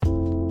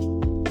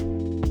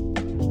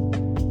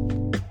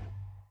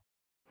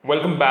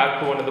Welcome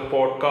back to another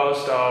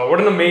podcast. What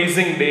an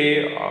amazing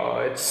day!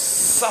 It's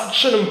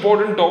such an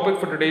important topic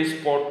for today's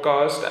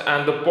podcast,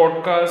 and the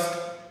podcast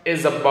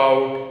is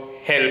about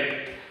help.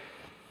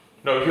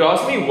 Now, if you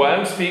ask me why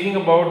I'm speaking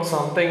about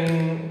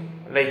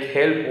something like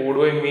help, what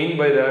do I mean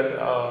by that?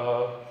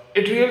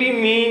 It really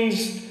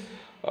means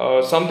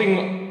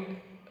something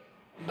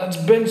that's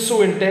been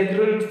so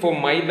integral for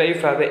my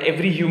life, rather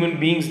every human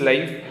being's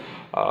life.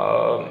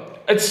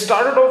 It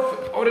started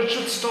off, or it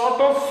should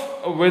start off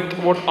with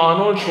what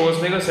Arnold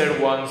Schwarzenegger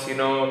said once.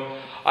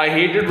 I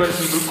hated when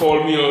people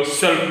call me a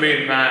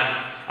self-made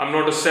man. I'm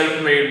not a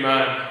self-made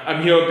man.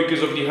 I'm here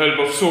because of the help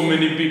of so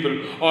many people.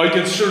 I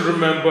can still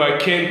remember I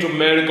came to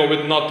America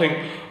with nothing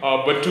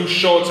but two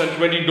shorts and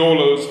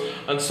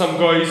 $20, and some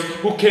guys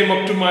who came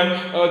up to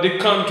they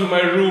come to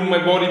my room, my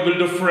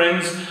bodybuilder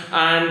friends,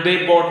 and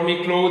they bought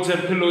me clothes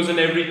and pillows and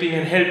everything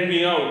and helped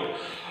me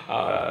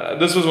out.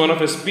 This was one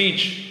of his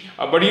speech.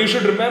 But you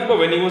should remember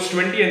when he was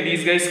 20 and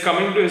these guys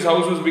coming to his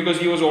house was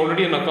because he was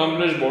already an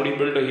accomplished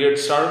bodybuilder. He had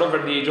started off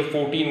at the age of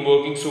 14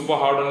 working super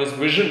hard on his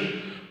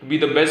vision to be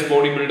the best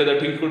bodybuilder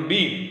that he could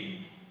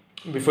be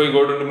before he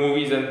got into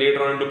movies and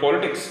later on into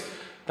politics,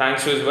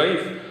 thanks to his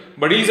wife.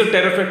 But he's a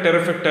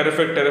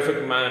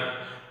terrific man.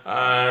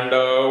 And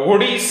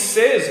what he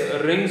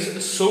says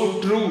rings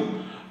so true.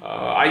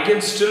 I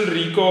can still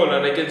recall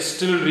and I can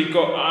still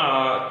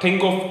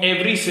think of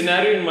every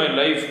scenario in my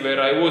life where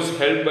I was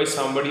helped by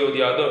somebody or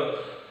the other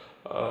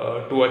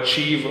to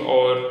achieve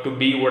or to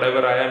be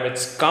whatever I am.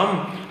 It's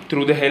come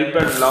through the help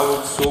and love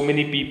of so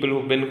many people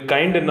who've been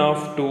kind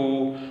enough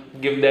to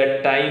give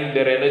their time,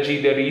 their energy,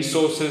 their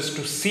resources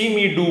to see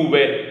me do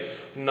well.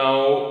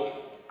 Now,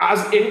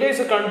 as India is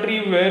a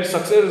country where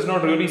success is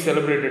not really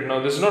celebrated.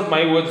 Now, this is not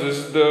my words, this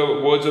is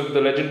the words of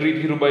the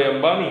legendary Dhirubhai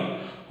Ambani,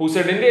 who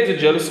said India is a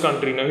jealous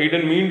country. Now, he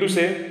didn't mean to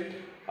say,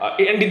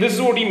 and this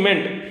is what he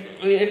meant.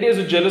 India is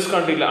a jealous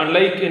country.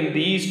 Unlike in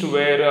the East,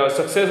 where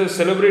success is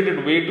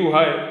celebrated way too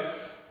high,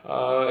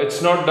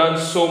 it's not done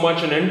so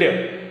much in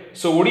India.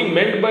 So, what he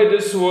meant by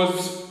this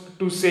was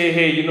to say,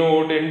 hey, you know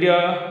what,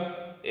 India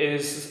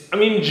is,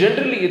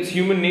 generally it's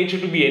human nature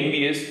to be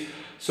envious.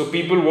 So,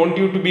 people want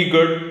you to be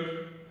good.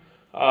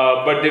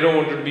 But they don't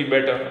want you to be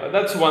better.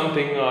 That's one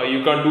thing.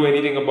 You can't do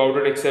anything about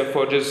it except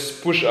for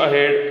just push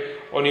ahead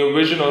on your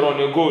vision or on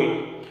your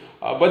goal.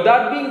 But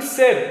that being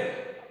said,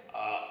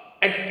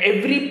 at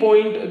every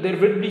point there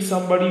will be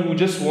somebody who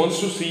just wants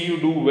to see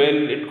you do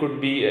well.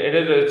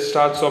 It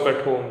starts off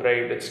at home,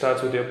 right? It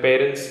starts with your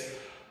parents.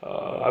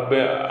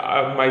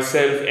 I've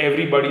myself,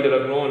 everybody that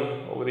I've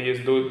known over the years,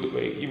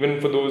 even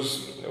for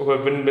those who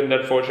haven't been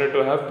that fortunate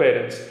to have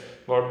parents,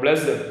 God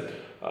bless them.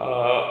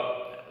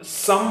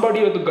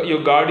 Somebody or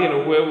your guardian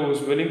or whoever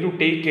who's willing to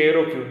take care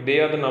of you, they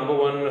are the number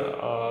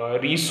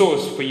one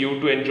resource for you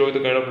to enjoy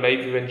the kind of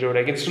life you've enjoyed.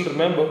 I can still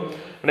remember,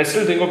 and I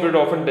still think of it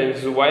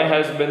oftentimes. Why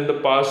has been the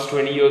past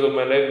 20 years of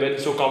my life been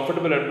so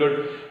comfortable and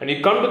good? And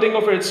you come to think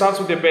of it, it starts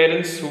with your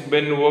parents who've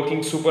been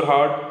working super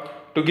hard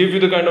to give you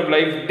the kind of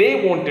life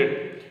they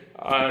wanted,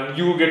 and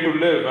you get to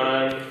live.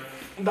 And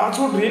that's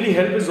what really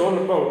help is all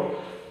about.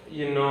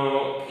 You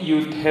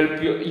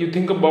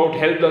think about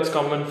help that's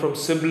coming from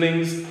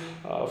siblings,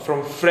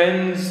 from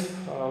friends,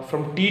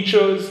 from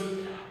teachers.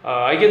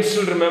 I can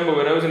still remember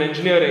when I was in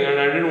engineering and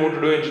I didn't want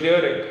to do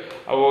engineering.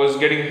 I was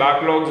getting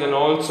backlogs and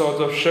all sorts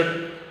of shit,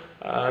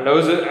 and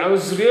I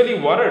was really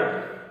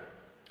worried.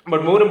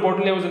 But more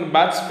importantly, I was in a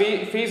bad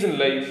phase in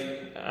life.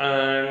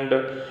 And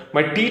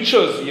my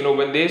teachers,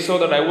 when they saw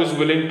that I was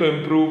willing to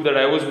improve, that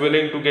I was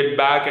willing to get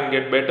back and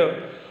get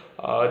better,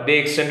 they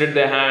extended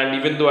their hand.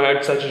 Even though I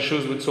had such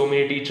issues with so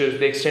many teachers,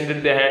 they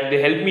extended their hand. They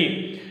helped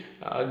me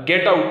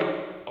get out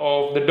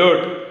of the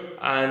dirt,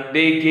 and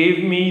they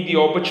gave me the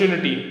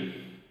opportunity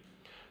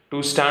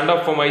to stand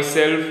up for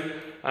myself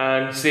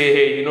and say,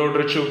 hey,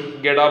 Richu,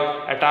 get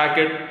up, attack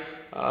it.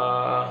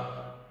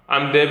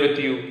 I'm there with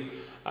you.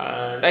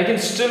 And I can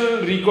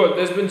still recall,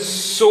 there's been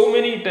so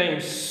many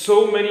times,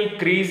 so many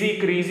crazy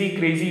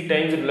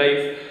times in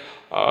life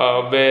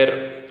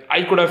where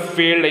I could have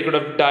failed, I could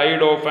have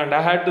died off, and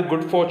I had the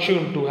good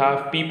fortune to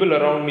have people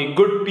around me,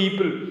 good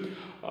people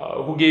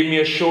who gave me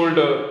a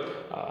shoulder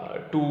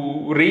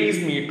to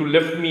raise me, to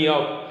lift me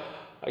up.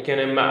 I can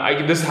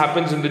imagine this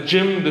happens in the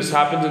gym, this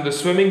happens in the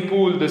swimming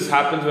pool, this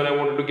happens when I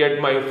wanted to get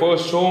my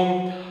first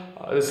home,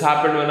 this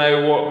happened when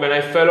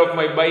I fell off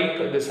my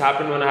bike, this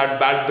happened when I had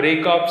bad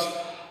breakups,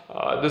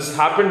 this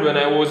happened when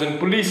I was in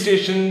police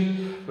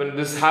station, when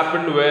this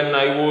happened when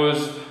I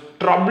was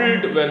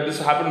troubled, when this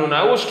happened when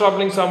I was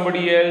troubling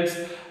somebody else.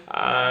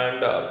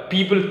 And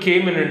people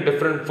came in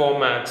different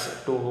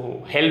formats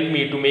to help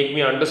me, to make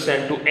me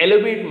understand, to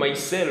elevate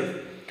myself.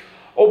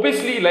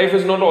 Obviously, life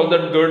is not all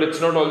that good.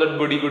 It's not all that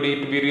goody-goody.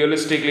 To be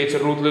realistically, it's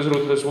a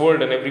ruthless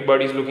world, and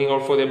everybody's looking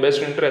out for their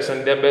best interests,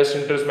 and their best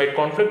interest might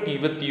conflict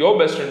with your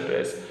best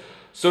interest.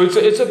 So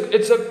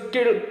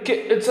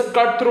it's a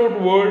cutthroat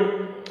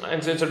world,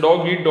 and it's a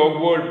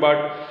dog-eat-dog world.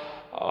 But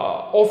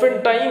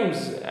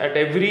oftentimes, at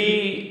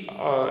every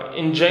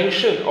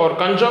injunction or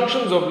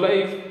conjunctions of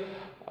life,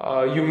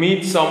 you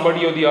meet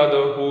somebody or the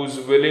other who's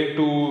willing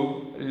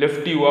to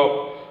lift you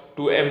up,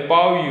 to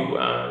empower you,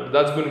 and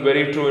that's been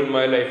very true in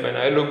my life. When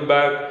I look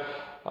back,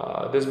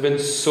 there's been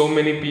so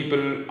many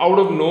people out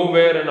of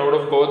nowhere and out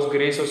of God's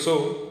grace or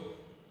so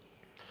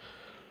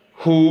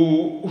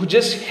who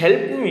just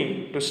helped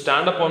me to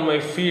stand up on my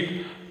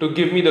feet, to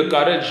give me the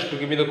courage, to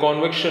give me the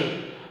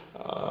conviction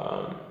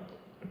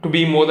to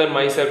be more than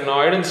myself. Now,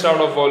 I didn't start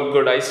off all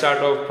good. I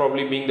started off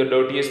probably being the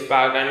dirtiest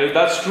pack, and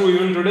that's true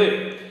even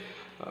today.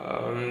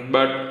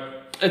 But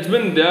it's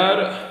been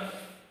their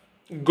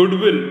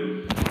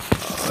goodwill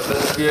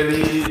that's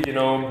really,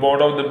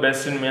 brought out the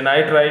best in me, and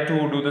I try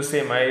to do the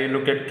same. I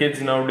look at kids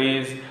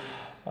nowadays.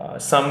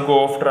 Some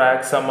go off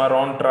track, some are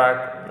on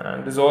track,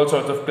 and there's all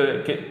sorts of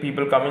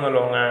people coming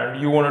along,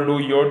 and you want to do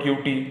your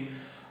duty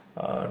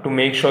to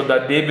make sure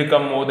that they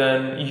become more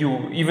than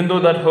you, even though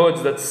that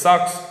hurts, that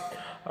sucks.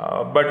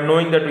 But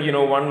knowing that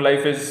one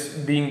life is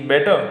being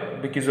better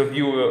because of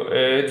you,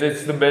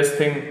 it's the best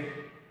thing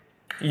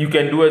you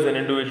can do as an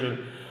individual.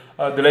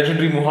 The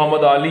legendary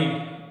Muhammad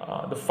Ali,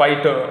 the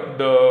fighter,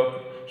 the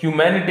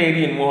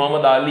humanitarian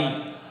Muhammad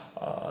Ali,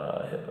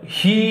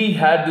 he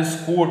had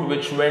this quote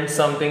which went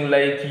something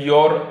like,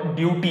 "Your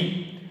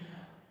duty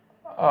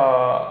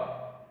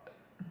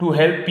to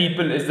help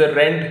people is the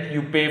rent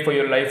you pay for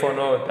your life on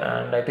earth."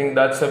 And I think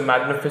that's a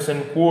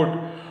magnificent quote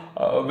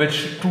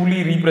which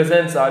truly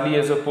represents Ali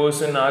as a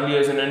person, Ali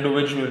as an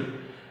individual.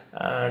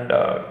 And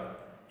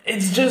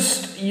it's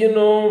just,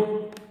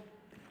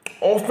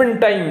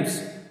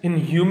 oftentimes in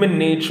human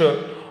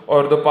nature,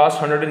 or the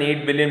past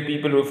 108 billion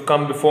people who have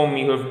come before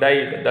me who have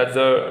died, that's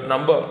the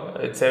number,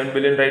 it's 7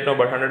 billion right now,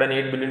 but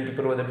 108 billion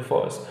people were there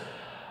before us.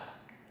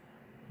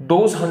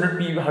 Those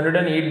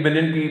 108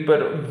 billion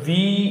people,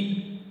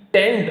 we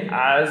tend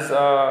as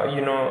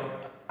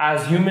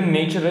human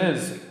nature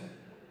is,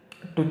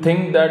 to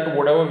think that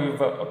whatever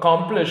we've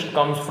accomplished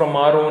comes from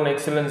our own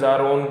excellence,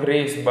 our own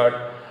grace,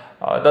 but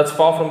that's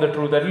far from the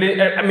truth.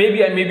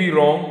 Maybe I may be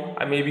wrong,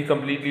 I may be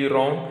completely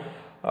wrong,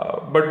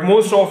 but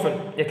most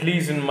often, at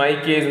least in my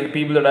case and the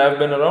people that I've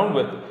been around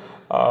with,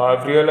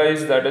 I've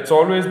realized that it's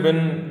always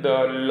been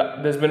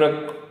there's been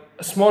a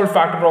small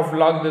factor of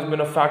luck, there's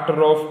been a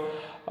factor of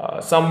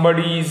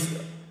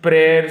somebody's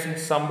prayers,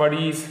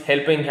 somebody's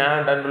helping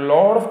hand, and a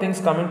lot of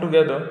things coming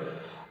together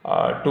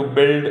to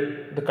build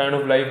the kind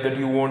of life that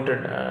you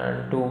wanted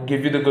and to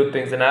give you the good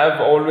things. And I've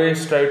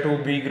always tried to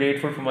be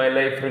grateful for my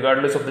life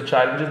regardless of the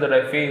challenges that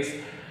I face.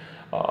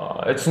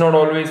 It's not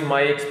always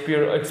my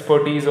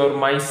expertise or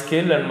my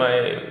skill and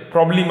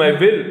probably my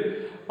will,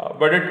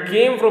 but it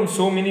came from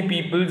so many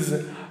people's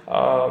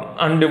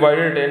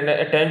undivided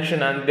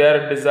attention and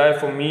their desire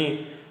for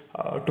me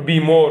to be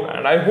more.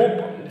 And I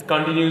hope it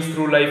continues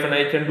through life and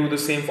I can do the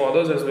same for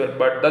others as well.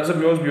 But that's the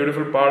most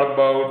beautiful part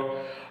about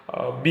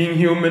being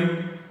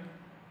human.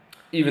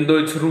 Even though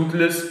it's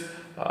ruthless,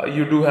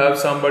 you do have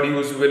somebody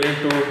who's willing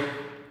to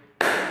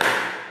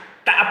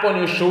tap on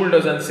your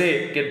shoulders and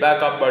say, "Get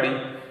back up, buddy."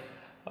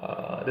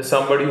 There's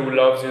somebody who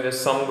loves you, there's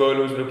some girl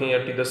who's looking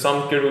at you, there's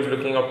some kid who's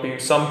looking up to you,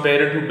 some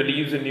parent who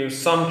believes in you,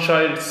 some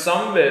child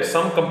somewhere,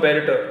 some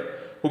competitor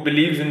who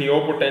believes in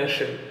your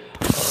potential.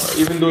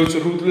 Even though it's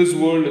a ruthless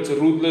world, it's a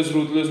ruthless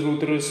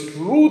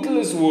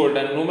world,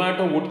 and no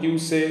matter what you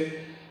say,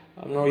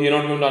 no, you're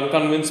not going to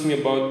unconvince me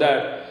about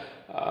that.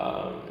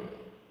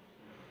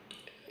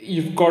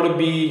 You've got to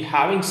be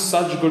having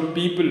such good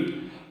people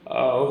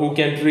who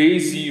can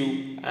raise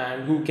you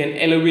and who can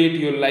elevate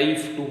your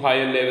life to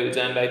higher levels.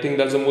 And I think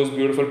that's the most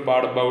beautiful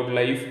part about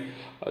life,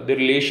 the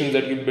relations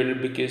that you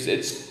build, because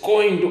it's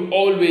going to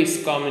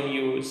always come in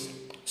use.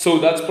 So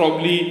that's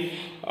probably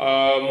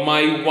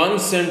my 1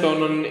 cent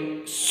on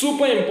a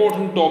super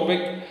important topic,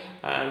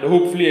 and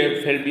hopefully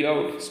I've helped you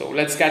out. So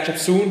let's catch up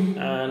soon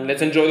and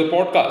let's enjoy the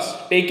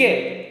podcast. Take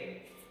care.